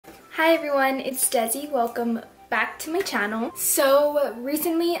Hi everyone, it's Desi. Welcome back to my channel. So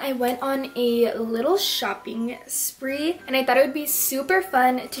recently I went on a little shopping spree and I thought it would be super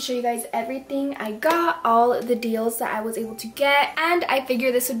fun to show you guys everything I got, all the deals that I was able to get, and I figure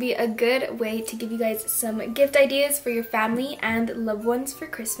this would be a good way to give you guys some gift ideas for your family and loved ones for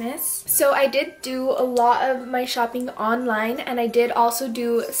Christmas. So I did do a lot of my shopping online and I did also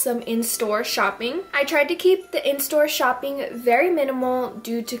do some in-store shopping. I tried to keep the in-store shopping very minimal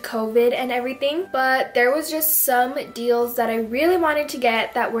due to COVID and everything, but there was just some deals that I really wanted to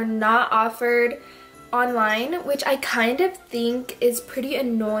get that were not offered online, which I kind of think is pretty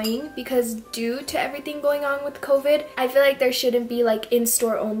annoying because due to everything going on with COVID, I feel like there shouldn't be like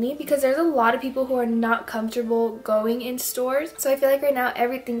in-store only because there's a lot of people who are not comfortable going in stores. So I feel like right now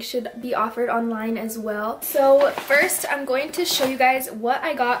everything should be offered online as well. So first I'm going to show you guys what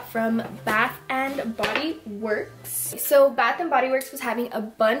I got from Bath and Body Works. So Bath and Body Works was having a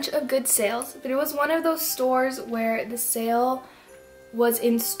bunch of good sales, but it was one of those stores where the sale was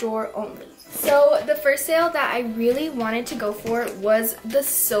in store only. So the first sale that I really wanted to go for was the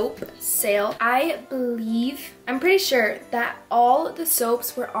soap sale. I'm pretty sure that all the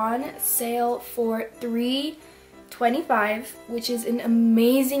soaps were on sale for $3.25, which is an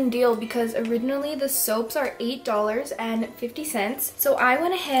amazing deal because originally the soaps are $8.50. So I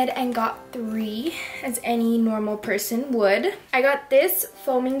went ahead and got 3 as any normal person would. I got this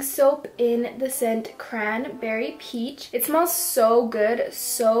foaming soap in the scent Cranberry Peach. It smells so good,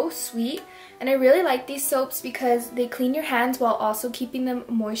 so sweet. And I really like these soaps because they clean your hands while also keeping them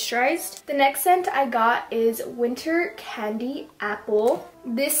moisturized. The next scent I got is Winter Candy Apple.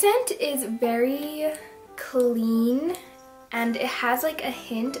 This scent is very clean and it has like a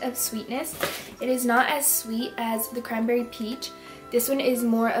hint of sweetness. It is not as sweet as the Cranberry Peach. This one is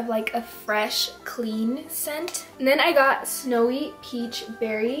more of like a fresh, clean scent. And then I got Snowy Peach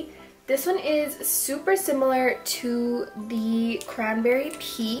Berry. This one is super similar to the Cranberry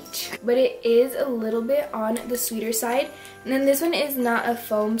Peach, but it is a little bit on the sweeter side. And then this one is not a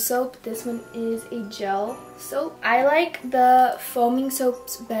foam soap. This one is a gel soap. I like the foaming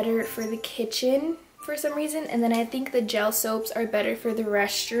soaps better for the kitchen for some reason, and then I think the gel soaps are better for the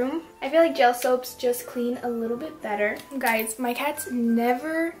restroom. I feel like gel soaps just clean a little bit better. Guys, my cats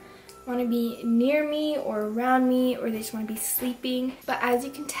never want to be near me or around me, or they just want to be sleeping. But as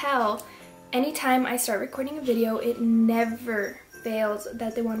you can tell, anytime I start recording a video, it never fails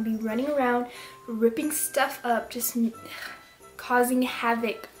that they want to be running around, ripping stuff up, just causing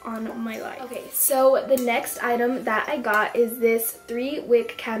havoc on my life. Okay, so the next item that I got is this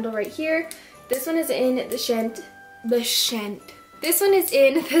 3-wick candle right here. This one is in This one is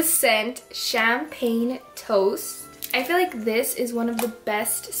in the scent Champagne Toast. I feel like this is one of the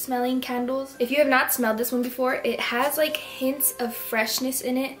best smelling candles. If you have not smelled this one before, it has like hints of freshness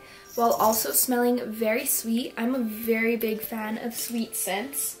in it while also smelling very sweet. I'm a very big fan of sweet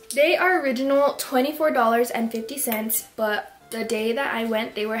scents. They are original $24.50, but the day that I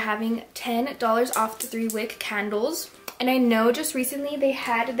went, they were having $10 off the 3-wick candles. And I know just recently they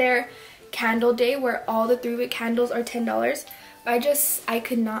had their candle day where all the 3-wick candles are $10. I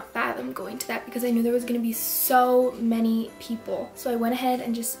could not fathom going to that because I knew there was going to be so many people. So I went ahead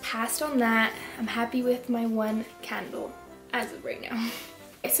and just passed on that. I'm happy with my 1 candle as of right now.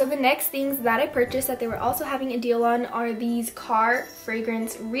 So the next things that I purchased that they were also having a deal on are these car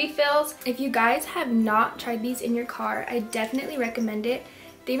fragrance refills. If you guys have not tried these in your car, I definitely recommend it.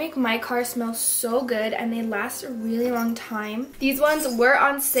 They make my car smell so good and they last a really long time. These ones were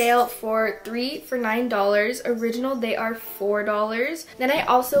on sale for 3 for $9. Original, they are $4. Then I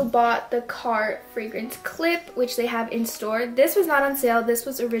also bought the car fragrance clip, which they have in store. This was not on sale. This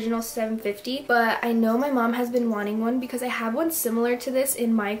was original $7.50, but I know my mom has been wanting one because I have one similar to this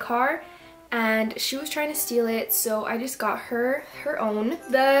in my car and she was trying to steal it, so I just got her own.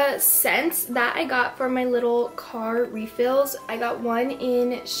 The scents that I got for my little car refills, I got one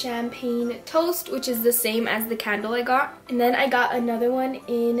in Champagne Toast, which is the same as the candle I got, and then I got another one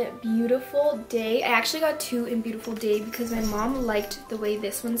in Beautiful Day. I actually got 2 in Beautiful Day because my mom liked the way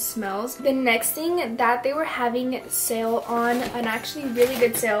this one smells. The next thing that they were having sale on, an actually really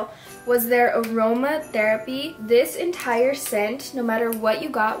good sale, was their aromatherapy. This entire scent, no matter what you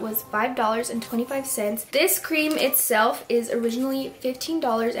got, was $5.25. This cream itself is originally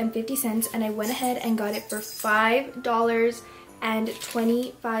 $15.50 and I went ahead and got it for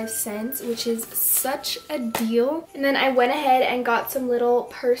 $5.25, which is such a deal. And then I went ahead and got some little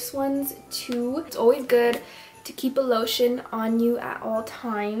purse ones too. It's always good to keep a lotion on you at all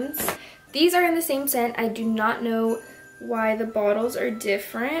times. These are in the same scent. I do not know why the bottles are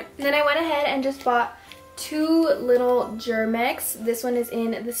different. And then I went ahead and just bought two little Germex. This one is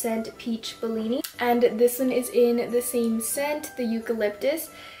in the scent Peach Bellini, and this one is in the same scent, the Eucalyptus.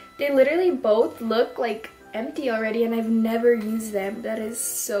 They literally both look like empty already, and I've never used them. That is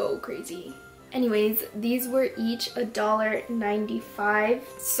so crazy. Anyways, these were each $1.95.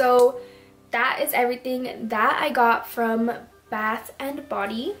 So that is everything that I got from Bath and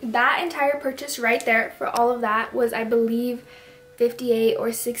Body. That entire purchase right there for all of that was, I believe, $58 or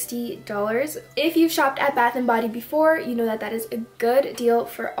 $60. If you've shopped at Bath and Body before, you know that that is a good deal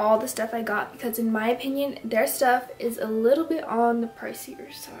for all the stuff I got, because in my opinion, their stuff is a little bit on the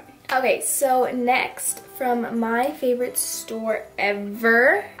pricier side. Okay, so next, from my favorite store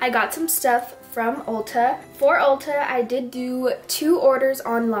ever, I got some stuff from Ulta. For Ulta, I did do 2 orders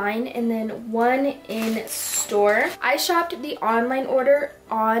online and then 1 in store. I shopped the online order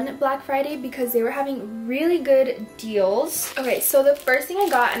on Black Friday because they were having really good deals. Okay, so the first thing I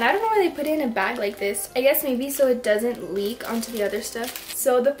got, and I don't know why they put it in a bag like this. I guess maybe so it doesn't leak onto the other stuff.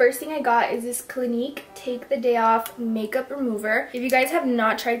 So the first thing I got is this Clinique Take the Day Off Makeup Remover. If you guys have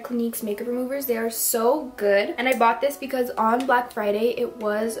not tried Clinique's makeup removers, they are so good. And I bought this because on Black Friday it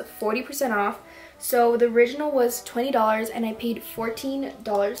was 40% off. So the original was $20 and I paid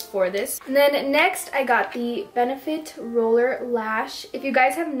 $14 for this. And then next I got the Benefit Roller Lash. If you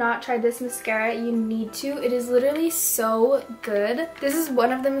guys have not tried this mascara, you need to. It is literally so good. This is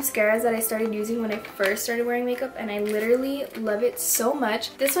one of the mascaras that I started using when I first started wearing makeup, and I literally love it so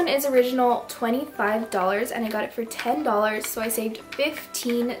much. This one is original $25 and I got it for $10, so I saved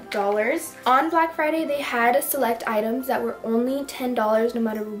 $15. On Black Friday they had select items that were only $10 no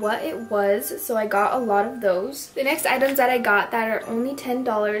matter what it was, so I got a lot of those. The next items that I got that are only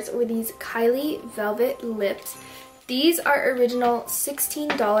 $10 were these Kylie Velvet Lips. These are original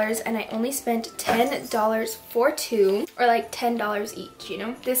 $16 and I only spent $10 for 2, or like $10 each, you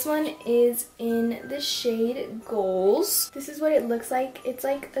know? This one is in the shade Goals. This is what it looks like. It's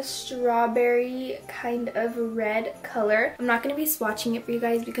like a strawberry kind of red color. I'm not going to be swatching it for you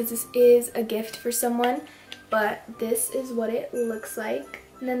guys because this is a gift for someone, but this is what it looks like.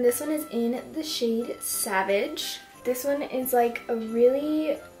 And then this one is in the shade Savage. This one is like a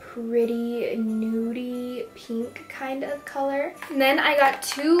really pretty nudie pink kind of color. And then I got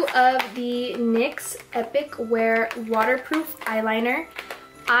 2 of the NYX Epic Wear Waterproof Eyeliner.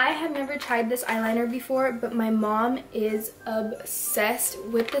 I have never tried this eyeliner before, but my mom is obsessed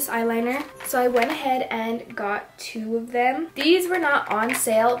with this eyeliner. So I went ahead and got 2 of them. These were not on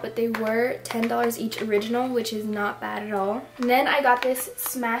sale, but they were $10 each original, which is not bad at all. And then I got this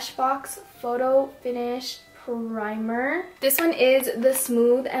Smashbox Photo Finish Primer. This one is the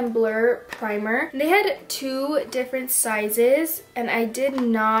Smooth and Blur Primer. They had 2 different sizes, and I did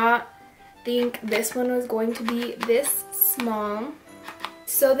not think this one was going to be this small.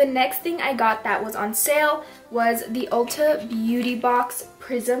 So the next thing I got that was on sale was the Ulta Beauty Box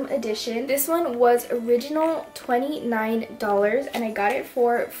Prism Edition. This one was original $29 and I got it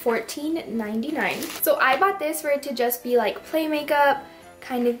for $14.99. So I bought this for it to just be like play makeup,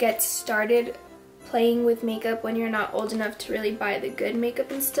 kind of get started playing with makeup when you're not old enough to really buy the good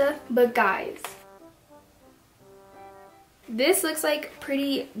makeup and stuff. But guys, this looks like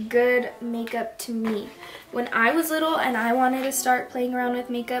pretty good makeup to me. When I was little and I wanted to start playing around with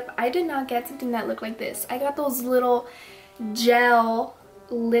makeup, I did not get something that looked like this. I got those little gel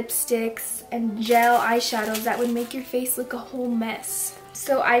lipsticks and gel eyeshadows that would make your face look a whole mess.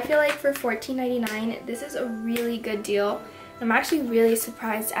 So I feel like for $14.99, this is a really good deal. I'm actually really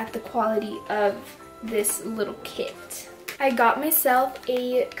surprised at the quality of this little kit. I got myself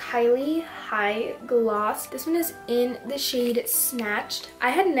a Kylie High Gloss. This one is in the shade Snatched.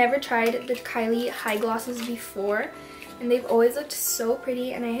 I had never tried the Kylie High Glosses before, and they've always looked so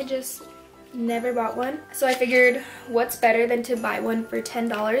pretty, and I had just never bought one. So I figured what's better than to buy one for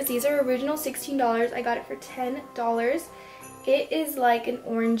 $10. These are original $16. I got it for $10. It is like an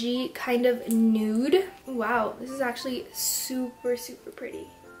orangey kind of nude. Wow, this is actually super, super pretty.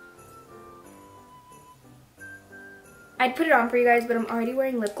 I'd put it on for you guys, but I'm already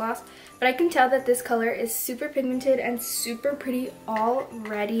wearing lip gloss. But I can tell that this color is super pigmented and super pretty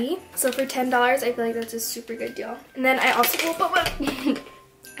already. So for $10, I feel like that's a super good deal. And then I also,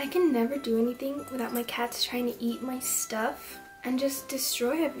 I can never do anything without my cats trying to eat my stuff and just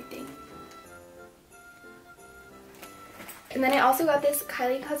destroy everything. And then I also got this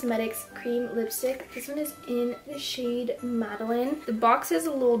Kylie Cosmetics cream lipstick. This one is in the shade Madeline. The box is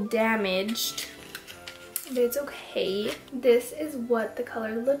a little damaged, but it's okay. This is what the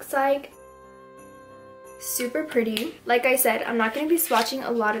color looks like. Super pretty. Like I said, I'm not going to be swatching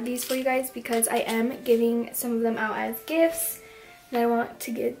a lot of these for you guys because I am giving some of them out as gifts and I want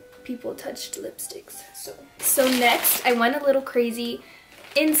to people touched lipsticks. So next, I went a little crazy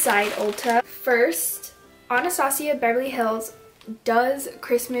inside Ulta. First, Anastasia Beverly Hills does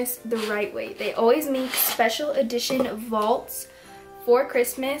Christmas the right way. They always make special edition vaults for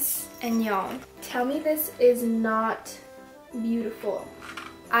Christmas, and y'all, tell me this is not beautiful.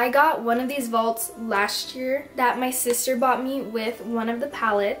 I got one of these vaults last year that my sister bought me with one of the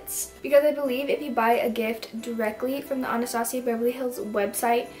palettes, because I believe if you buy a gift directly from the Anastasia Beverly Hills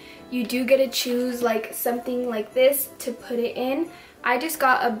website, you do get to choose like something like this to put it in. I just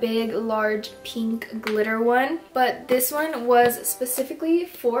got a big, large pink glitter one, but this one was specifically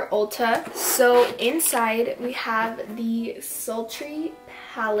for Ulta. So inside we have the Sultry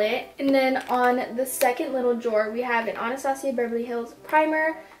palette, and then on the second little drawer we have an Anastasia Beverly Hills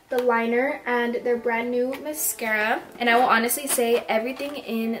primer, the liner, and their brand new mascara. And I will honestly say everything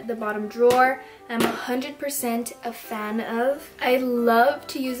in the bottom drawer I'm 100% a fan of. I love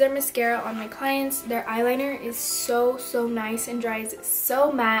to use their mascara on my clients. Their eyeliner is so nice and dries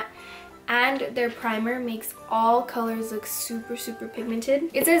so matte, and their primer makes all colors look super pigmented.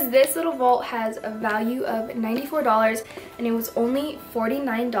 It says this little vault has a value of $94 and it was only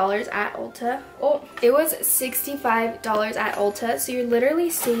 $49 at Ulta. Oh, it was $65 at Ulta, so you're literally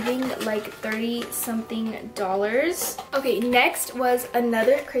saving like 30 something dollars. Okay, next was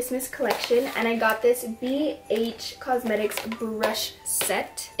another Christmas collection, and I got this BH Cosmetics brush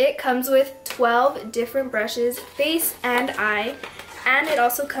set. It comes with 12 different brushes, face and eye. And it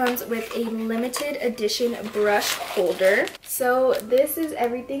also comes with a limited edition brush holder. So this is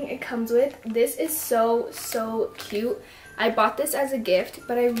everything it comes with. This is so cute. I bought this as a gift,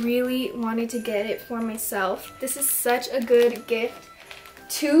 but I really wanted to get it for myself. This is such a good gift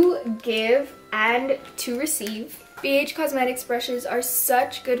to give and to receive. BH Cosmetics brushes are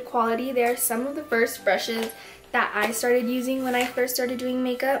such good quality. They are some of the first brushes that I started using when I first started doing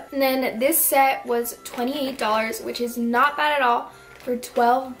makeup. And then this set was $28, which is not bad at all. For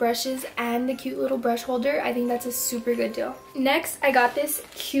 12 brushes and the cute little brush holder, I think that's a super good deal. Next, I got this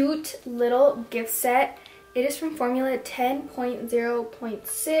cute little gift set. It is from formula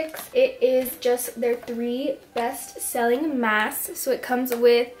 10.0.6. It is just their 3 best-selling masks. So it comes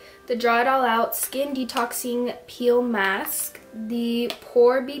with the Draw It All Out Skin Detoxing Peel Mask, the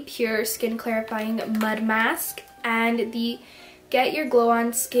Pore Be Pure Skin Clarifying Mud Mask, and the Get Your Glow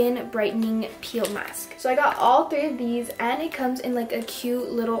On Skin Brightening Peel Mask. So I got all 3 of these, and it comes in like a cute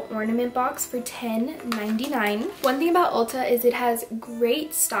little ornament box for $10.99. One thing about Ulta is it has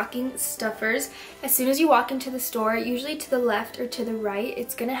great stocking stuffers. As soon as you walk into the store, usually to the left or to the right,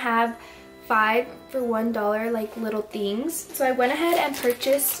 it's gonna have 5 for $1 like little things. So I went ahead and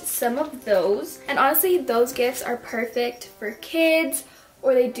purchased some of those, and honestly those gifts are perfect for kids,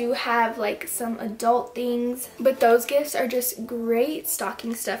 or they do have like some adult things, but those gifts are just great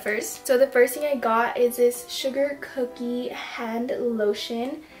stocking stuffers. So the first thing I got is this sugar cookie hand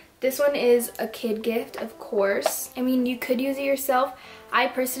lotion. This one is a kid gift, of course. I mean, you could use it yourself. I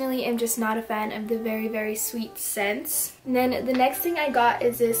personally am just not a fan of the very sweet scents. And then the next thing I got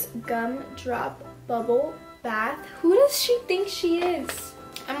is this gumdrop bubble bath. Who does she think she is?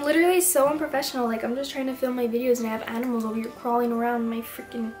 I'm literally so unprofessional. Like, I'm just trying to film my videos and I have animals over here crawling around my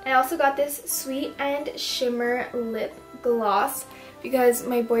freaking... I also got this Sweet and Shimmer lip gloss because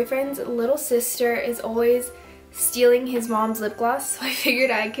my boyfriend's little sister is always stealing his mom's lip gloss, so I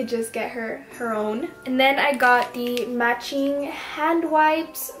figured I could just get her her own. And then I got the matching hand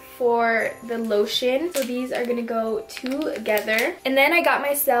wipes for the lotion, so these are gonna go together. And then I got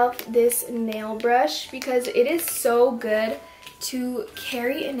myself this nail brush because it is so good to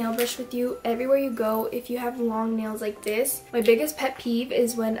carry a nail brush with you everywhere you go if you have long nails like this. My biggest pet peeve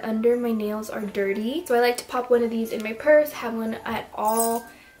is when under my nails are dirty, so I like to pop one of these in my purse, have one at all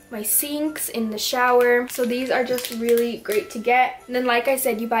my sinks, in the shower. So these are just really great to get. And then like I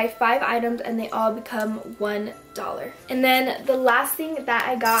said, you buy 5 items and they all become $1. And then the last thing that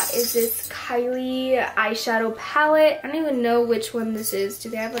I got is this Kylie eyeshadow palette. I don't even know which one this is. Do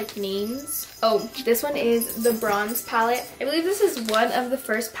they have like names? Oh, this one is the bronze palette. I believe this is one of the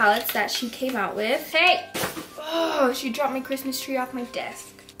first palettes that she came out with. Hey! Oh, she dropped my Christmas tree off my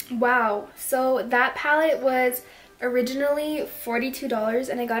desk. Wow. So that palette was originally $42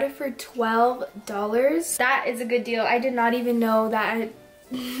 and I got it for $12. That is a good deal. I did not even know that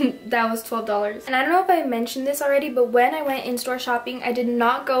that was $12. And I don't know if I mentioned this already, but when I went in-store shopping, I did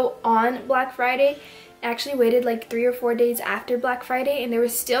not go on Black Friday. I actually waited like 3 or 4 days after Black Friday, and they were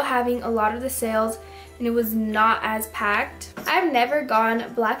still having a lot of the sales and it was not as packed. I've never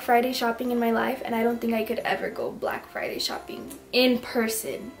gone Black Friday shopping in my life, and I don't think I could ever go Black Friday shopping in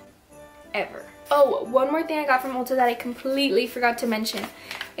person ever. Oh, one more thing I got from Ulta that I completely forgot to mention.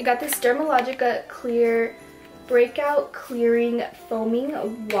 I got this Dermalogica Clear Breakout Clearing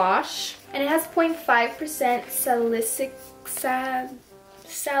Foaming Wash, and it has 0.5%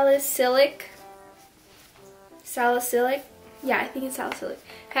 salicylic. Yeah, I think it's salicylic.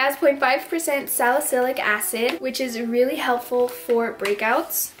 It has 0.5% salicylic acid, which is really helpful for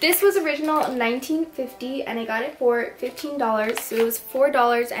breakouts. This was original $19.50 and I got it for $15, so it was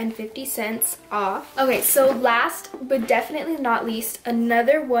 $4.50 off. Okay, so last but definitely not least,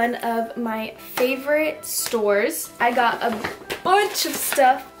 another one of my favorite stores. I got a bunch of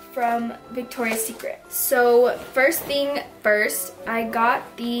stuff from Victoria's Secret. So first thing first, I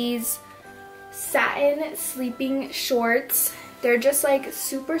got these satin sleeping shorts. They're just like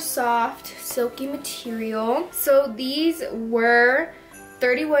super soft, silky material. So these were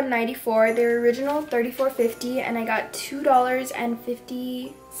 $31.94. They're original $34.50 and I got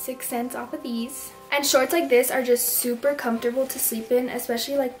 $2.56 off of these. And shorts like this are just super comfortable to sleep in,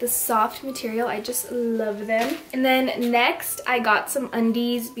 especially like the soft material. I just love them. And then next I got some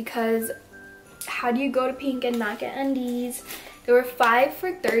undies, because how do you go to Pink and not get undies? They were 5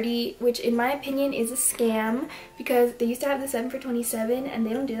 for $30, which in my opinion is a scam, because they used to have the 7 for $27 and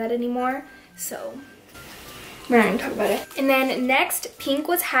they don't do that anymore. So we're not gonna talk about it. And then next, Pink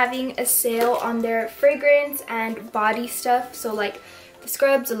was having a sale on their fragrance and body stuff. So like the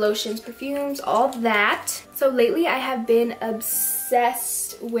scrubs, the lotions, perfumes, all that. So lately I have been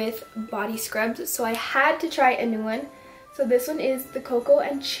obsessed with body scrubs, so I had to try a new one. So this one is the Cocoa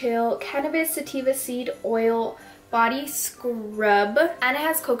and Chill Cannabis Sativa Seed Oil Body Scrub, and it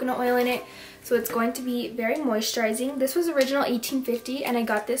has coconut oil in it, so it's going to be very moisturizing. This was original $18.50 and I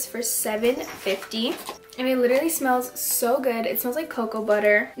got this for $7.50, and it literally smells so good. It smells like cocoa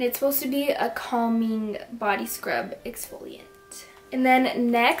butter, and it's supposed to be a calming body scrub exfoliant. And then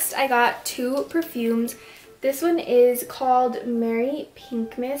next I got 2 perfumes. This one is called Merry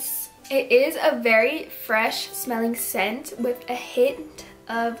Pinkmas. It is a very fresh smelling scent with a hint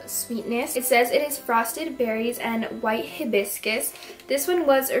of sweetness. It says it is frosted berries and white hibiscus. This one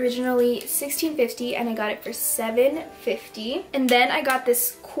was originally $16.50 and I got it for $7.50. And then I got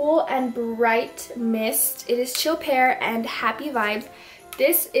this Cool and Bright Mist. It is chill pear and happy vibes.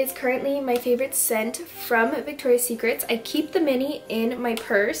 This is currently my favorite scent from Victoria's Secret. I keep the mini in my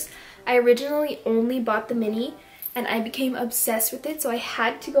purse. I originally only bought the mini and I became obsessed with it, so I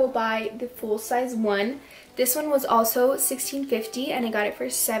had to go buy the full-size one. This one was also $16.50 and I got it for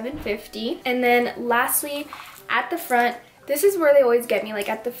 $7.50. And then lastly, at the front, this is where they always get me, like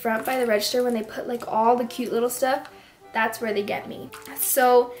at the front by the register when they put like all the cute little stuff, that's where they get me.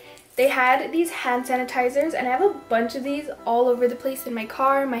 So they had these hand sanitizers, and I have a bunch of these all over the place in my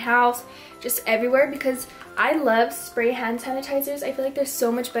car, my house, just everywhere, because I love spray hand sanitizers. I feel like they're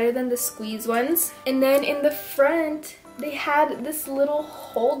so much better than the squeeze ones. And then in the front, they had this little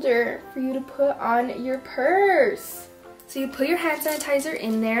holder for you to put on your purse. So you put your hand sanitizer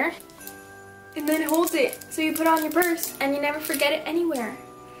in there, and then it holds it. So you put it on your purse, and you never forget it anywhere.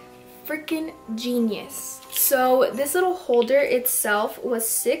 Freaking genius. So this little holder itself was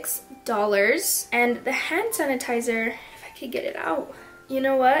 $6, and the hand sanitizer, if I could get it out, you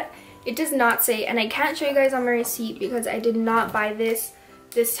know what? It does not say, and I can't show you guys on my receipt because I did not buy this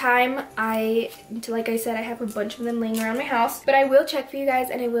time. Like I said, I have a bunch of them laying around my house, but I will check for you guys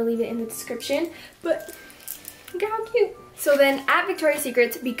and I will leave it in the description. But look how cute. So then at Victoria's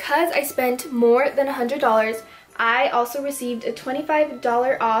Secret, because I spent more than $100, I also received a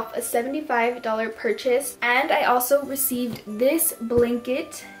 $25 off a $75 purchase, and I also received this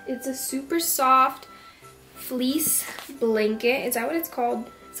blanket. It's a super soft fleece blanket. Is that what it's called?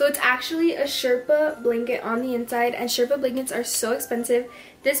 So it's actually a Sherpa blanket on the inside, and Sherpa blankets are so expensive.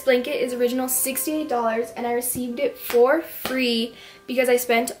 This blanket is original $68 and I received it for free because I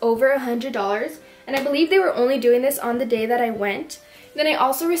spent over $100, and I believe they were only doing this on the day that I went. Then I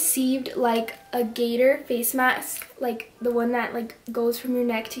also received like a gator face mask, like the one that like goes from your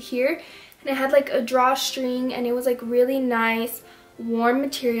neck to here, and it had like a drawstring, and it was like really nice warm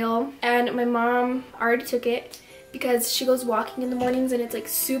material, and my mom already took it because she goes walking in the mornings and it's like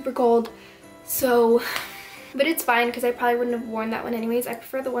super cold. So, but it's fine because I probably wouldn't have worn that one anyways. I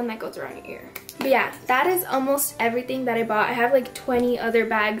prefer the one that goes around your ear. But yeah, that is almost everything that I bought. I have like 20 other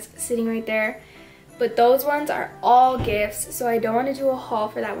bags sitting right there, but those ones are all gifts, so I don't want to do a haul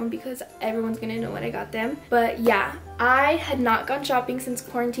for that one because everyone's gonna know what I got them. But yeah, I had not gone shopping since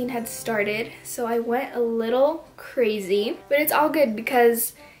quarantine had started, so I went a little crazy, but it's all good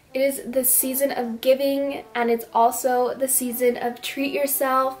because it is the season of giving, and it's also the season of treat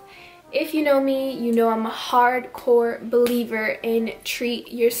yourself. If you know me, you know I'm a hardcore believer in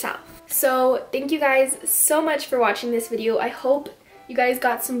treat yourself. So thank you guys so much for watching this video. I hope you guys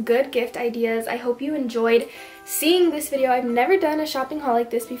got some good gift ideas. I hope you enjoyed seeing this video. I've never done a shopping haul like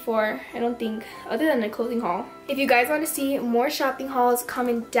this before, I don't think, other than a clothing haul. If you guys want to see more shopping hauls,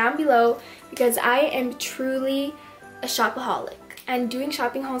 comment down below because I am truly a shopaholic. And doing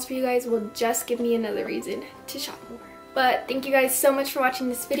shopping hauls for you guys will just give me another reason to shop more. But thank you guys so much for watching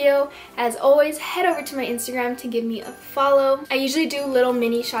this video. As always, head over to my Instagram to give me a follow. I usually do little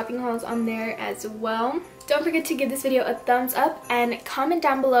mini shopping hauls on there as well. Don't forget to give this video a thumbs up and comment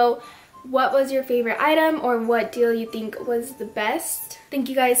down below what was your favorite item or what deal you think was the best. Thank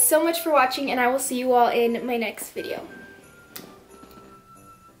you guys so much for watching, and I will see you all in my next video.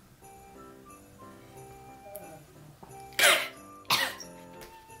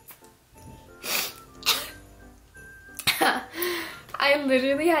 I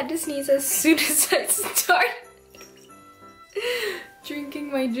literally had to sneeze as soon as I started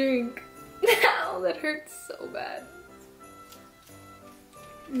drinking my drink. Ow, that hurts so bad.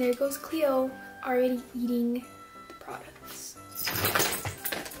 And there goes Cleo, already eating the products.